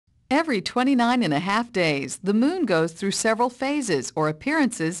Every 29.5 days, the moon goes through several phases or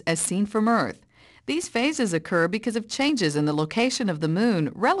appearances as seen from Earth. These phases occur because of changes in the location of the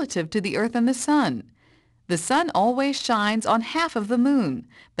moon relative to the Earth and the sun. The sun always shines on half of the moon,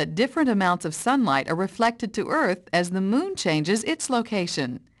 but different amounts of sunlight are reflected to Earth as the moon changes its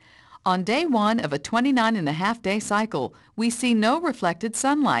location. On day 1 of a 29.5 day cycle, we see no reflected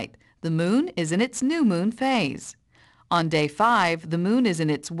sunlight. The moon is in its new moon phase. On day 5, the moon is in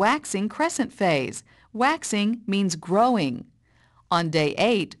its waxing crescent phase. Waxing means growing. On day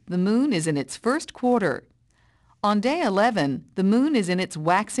 8, the moon is in its first quarter. On day 11, the moon is in its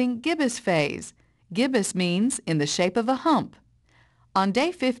waxing gibbous phase. Gibbous means in the shape of a hump. On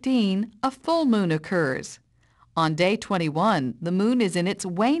day 15, a full moon occurs. On day 21, the moon is in its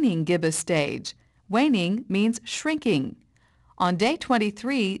waning gibbous stage. Waning means shrinking. On day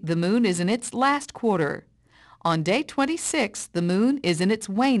 23, the moon is in its last quarter. On day 26, the moon is in its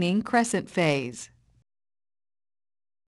waning crescent phase.